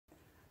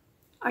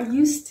Are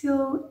you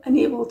still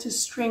unable to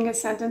string a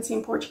sentence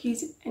in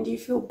Portuguese and do you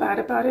feel bad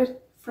about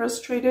it?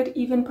 Frustrated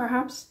even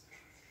perhaps?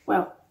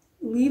 Well,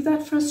 leave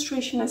that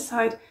frustration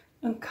aside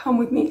and come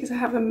with me because I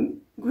have a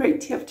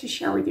great tip to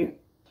share with you.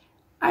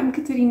 I'm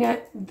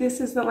Catarina,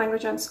 this is the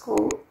Language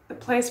Unschool, the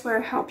place where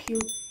I help you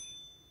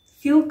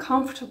feel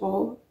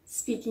comfortable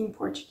speaking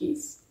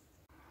Portuguese.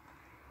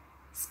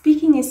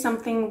 Speaking is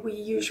something we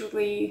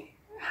usually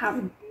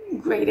have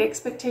great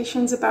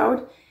expectations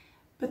about,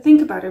 but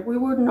think about it, we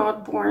were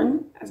not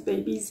born as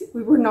babies,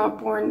 we were not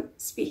born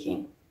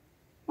speaking.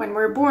 When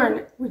we're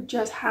born, we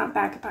just have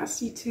that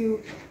capacity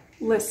to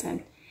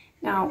listen.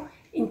 Now,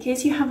 in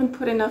case you haven't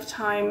put enough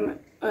time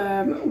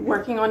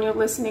working on your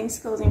listening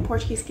skills in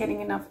Portuguese,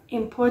 getting enough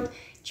input,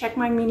 check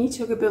my mini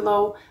tutorial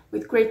below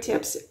with great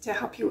tips to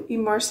help you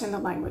immerse in the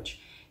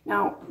language.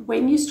 Now,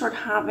 when you start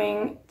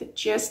having the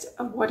gist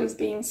of what is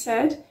being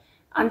said,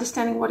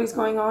 understanding what is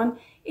going on,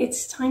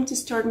 it's time to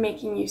start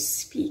making you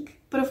speak.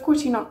 But of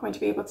course, you're not going to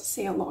be able to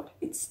say a lot.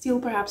 It's still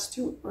perhaps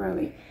too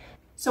early.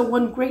 So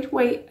one great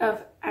way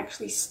of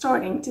actually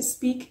starting to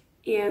speak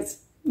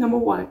is, number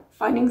one,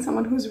 finding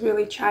someone who's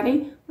really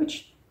chatty,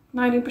 which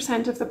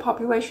 90% of the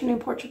population in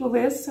Portugal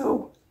is,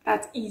 so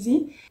that's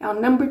easy. Now,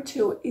 number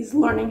two is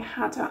learning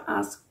how to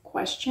ask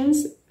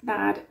questions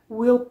that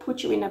will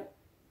put you in a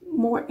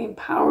more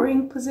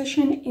empowering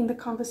position in the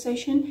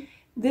conversation.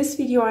 This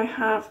video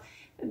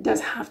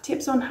does have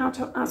tips on how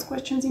to ask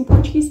questions in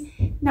Portuguese.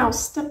 Now,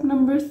 step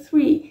number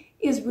three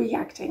is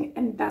reacting,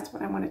 and that's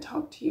what I want to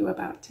talk to you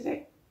about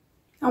today.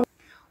 Now,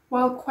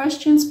 while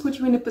questions put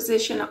you in a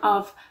position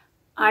of,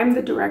 I'm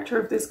the director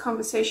of this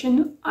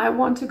conversation, I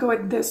want to go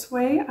it this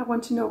way, I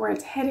want to know where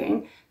it's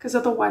heading, because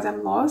otherwise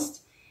I'm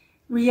lost.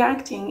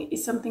 Reacting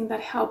is something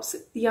that helps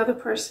the other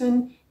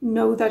person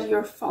know that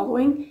you're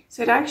following.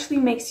 So it actually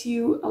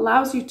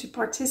allows you to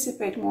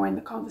participate more in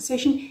the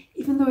conversation,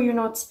 even though you're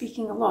not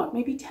speaking a lot,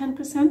 maybe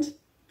 10%,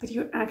 but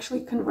you're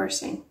actually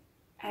conversing.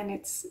 And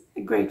it's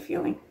a great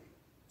feeling.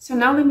 So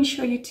now let me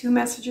show you two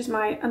messages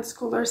my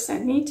unschooler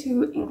sent me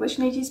to English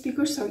native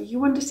speakers so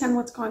you understand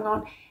what's going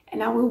on,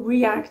 and I will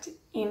react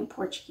in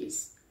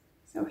Portuguese.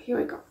 So here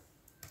we go.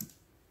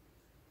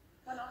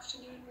 One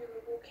afternoon we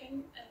were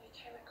walking and we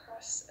came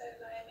across a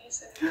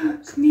lioness and a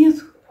cubs. Que medo.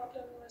 The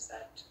problem was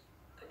that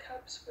the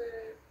cubs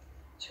were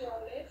to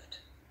our left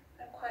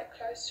and quite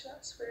close to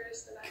us,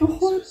 whereas the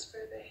lioness was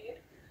further ahead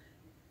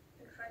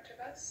in front of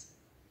us.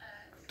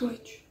 And we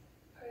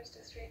posed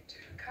a threat to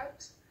the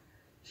cubs.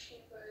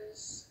 She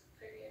was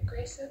very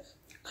aggressive.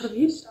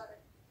 She started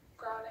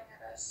growling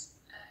at us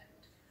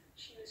and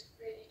she was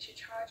ready to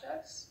charge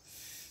us.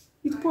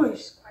 I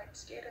was quite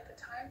scared at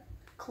the time.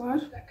 Claro.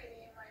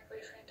 Luckily, my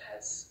boyfriend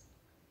has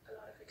a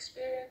lot of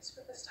experience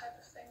with this type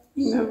of thing,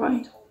 so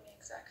he told me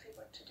exactly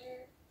what to do.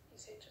 He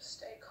said just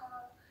stay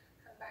calm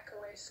and back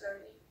away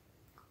slowly.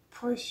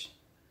 Pois.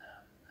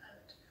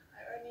 And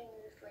I only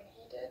moved when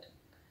he did,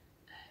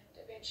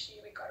 and eventually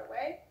we got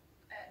away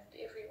and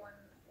everyone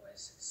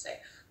was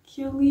safe.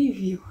 Que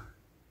alívio.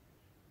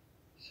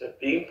 So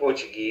being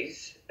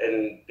Portuguese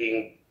and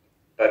being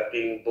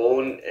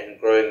born and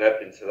growing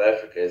up in South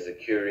Africa is a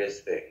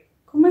curious thing.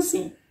 Como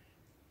assim?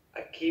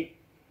 I keep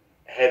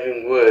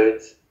having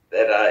words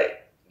that I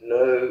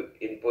know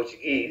in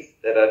Portuguese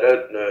that I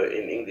don't know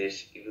in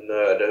English, even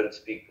though I don't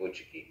speak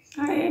Portuguese.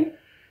 Ah, é?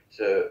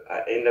 So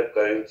I end up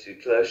going to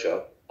clothes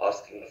shop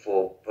asking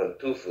for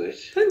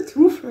pantufas,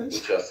 Pantufas?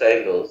 which are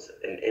sandals,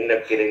 and end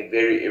up getting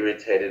very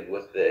irritated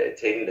with the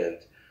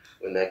attendant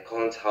when they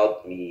can't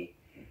help me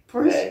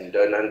and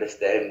don't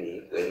understand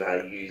me when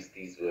I use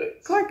these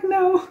words. Claro que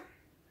não.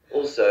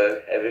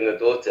 Also, having a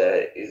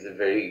daughter is a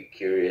very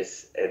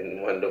curious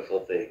and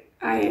wonderful thing.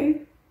 Ah,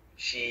 é?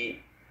 She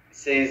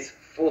says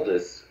for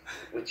this,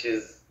 which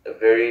is a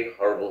very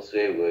horrible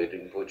swear word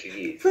in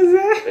Portuguese. Pois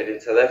é. But in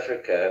South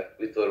Africa,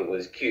 we thought it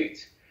was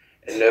cute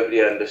and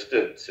nobody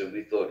understood, so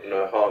we thought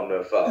no harm,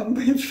 no foul.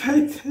 Bem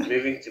feito.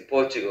 Moving to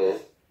Portugal,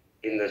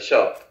 in the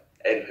shop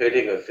and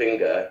hurting her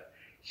finger,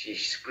 she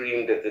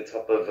screamed at the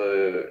top of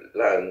her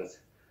lungs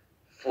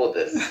for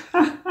this.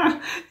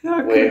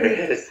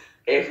 Whereas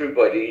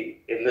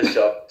everybody in the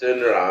shop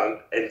turned around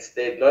and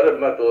stared not at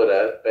my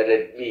daughter, but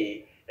at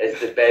me as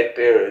the bad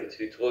parent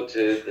who taught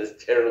her this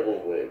terrible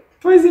word.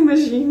 Pois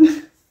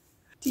imagine.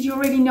 Did you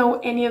already know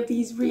any of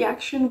these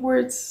reaction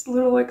words,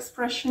 little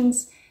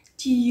expressions?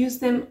 Do you use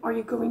them? Are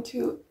you going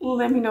to?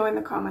 Let me know in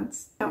the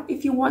comments. Now,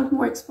 if you want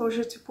more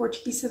exposure to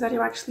Portuguese so that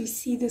you actually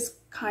see this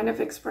kind of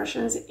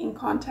expressions in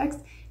context,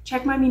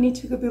 check my mini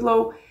tutorial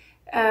below,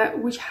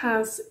 which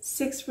has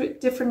 6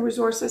 different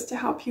resources to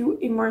help you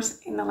immerse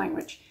in the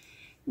language.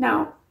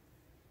 Now,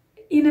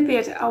 in a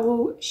bit, I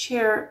will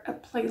share a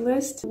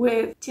playlist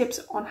with tips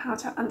on how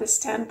to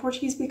understand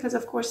Portuguese because,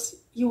 of course,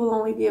 you will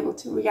only be able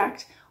to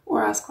react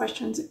or ask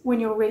questions when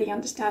you already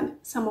understand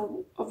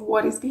some of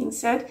what is being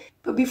said.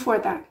 But before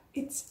that,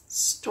 it's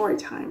story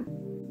time.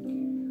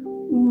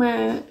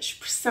 Uma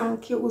expressão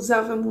que eu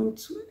usava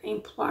muito em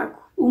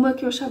polaco, uma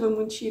que eu achava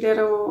muito gira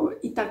era o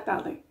i tak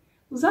dalej.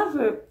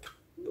 Usava,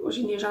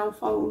 hoje em dia já não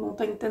falo, não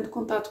tenho tanto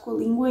contato com a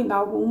língua, ainda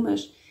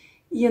algumas,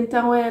 E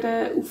então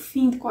era o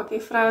fim de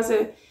qualquer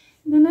frase,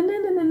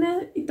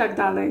 nananana e tak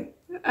dalej,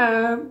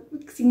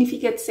 que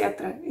significa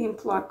etc. em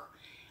polaco.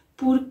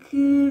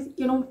 Porque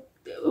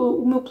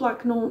o meu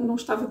polaco não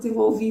estava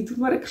desenvolvido,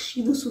 não era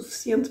crescido o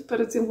suficiente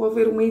para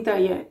desenvolver uma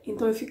ideia.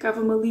 Então eu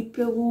ficava-me ali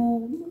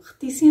pelo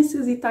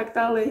reticências e tak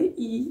dalej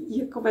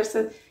e a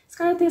conversa, se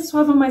calhar até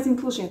soava mais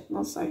inteligente,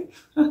 não sei.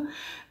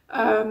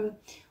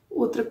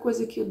 Outra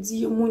coisa que eu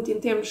dizia muito em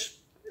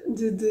termos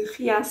de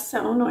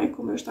reação, não é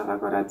como eu estava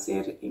agora a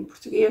dizer em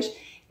português,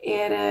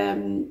 era,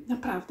 na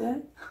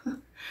pravda,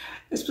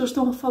 as pessoas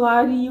estão a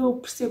falar e eu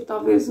percebo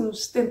talvez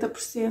uns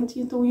 70%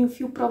 e então eu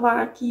enfio para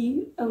lá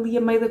aqui, ali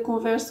a meio da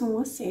conversa,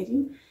 a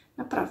sério,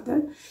 na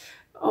pravda,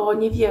 ou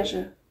nie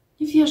wierzę,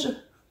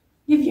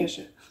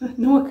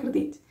 não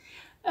acredito.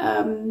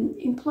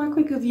 Em polaco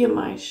é que havia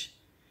mais?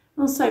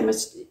 Não sei,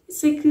 mas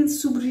sei que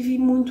sobrevivi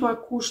muito à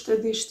custa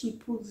deste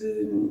tipo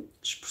de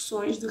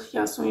expressões, de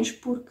reações,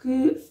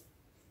 porque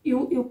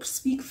eu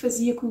percebi que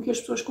fazia com que as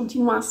pessoas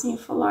continuassem a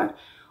falar,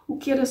 o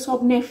que era só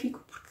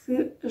benéfico,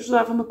 porque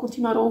ajudava-me a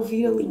continuar a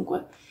ouvir a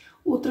língua.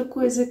 Outra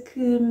coisa que...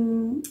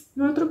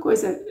 não é outra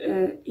coisa.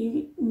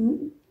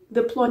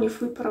 Da Polónia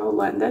fui para a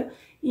Holanda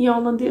e em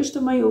holandês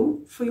também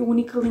foi a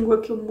única língua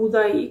que eu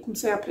mudei e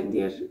comecei a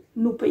aprender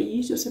no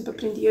país. Eu sempre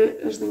aprendia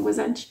as línguas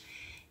antes.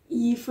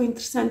 E foi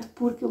interessante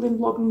porque eu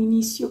lembro logo no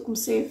início, eu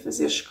comecei a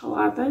fazer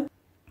escalada.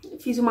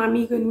 Fiz uma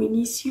amiga no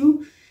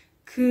início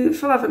que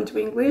falava muito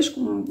bem inglês,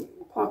 como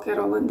qualquer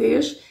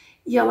holandês,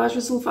 e ela às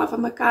vezes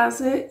levava-me a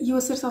casa e eu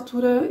a certa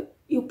altura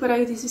eu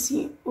parei e disse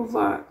assim, ouve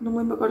lá, não me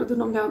lembro agora do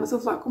nome dela, mas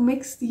ouve lá, como é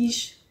que se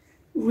diz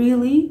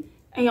really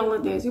em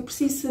holandês? Eu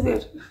preciso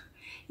saber.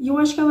 E eu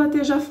acho que ela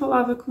até já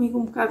falava comigo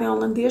um bocado em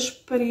holandês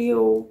para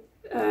eu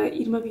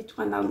ir-me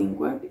habituando à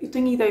língua. Eu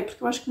tenho ideia,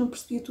 porque eu acho que não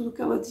percebia tudo o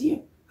que ela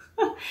dizia.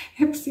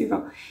 É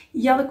possível.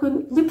 E ela,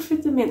 lembro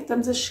perfeitamente,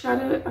 estamos a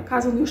chegar à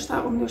casa onde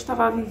eu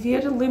estava a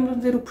viver, lembro-me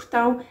de ver o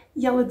portão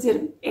e ela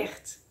dizer-me,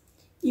 echt.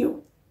 E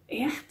eu,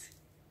 echt?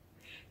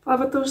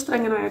 Palavra tão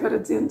estranha, não é? Agora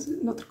dizendo,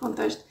 noutro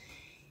contexto.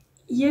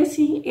 E é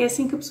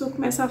assim que a pessoa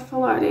começa a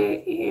falar.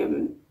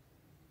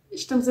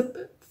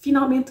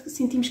 Finalmente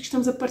sentimos que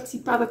estamos a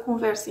participar da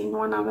conversa e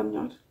não há nada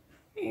melhor.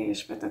 É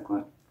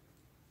espetacular.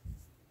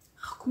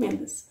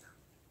 Recomenda-se.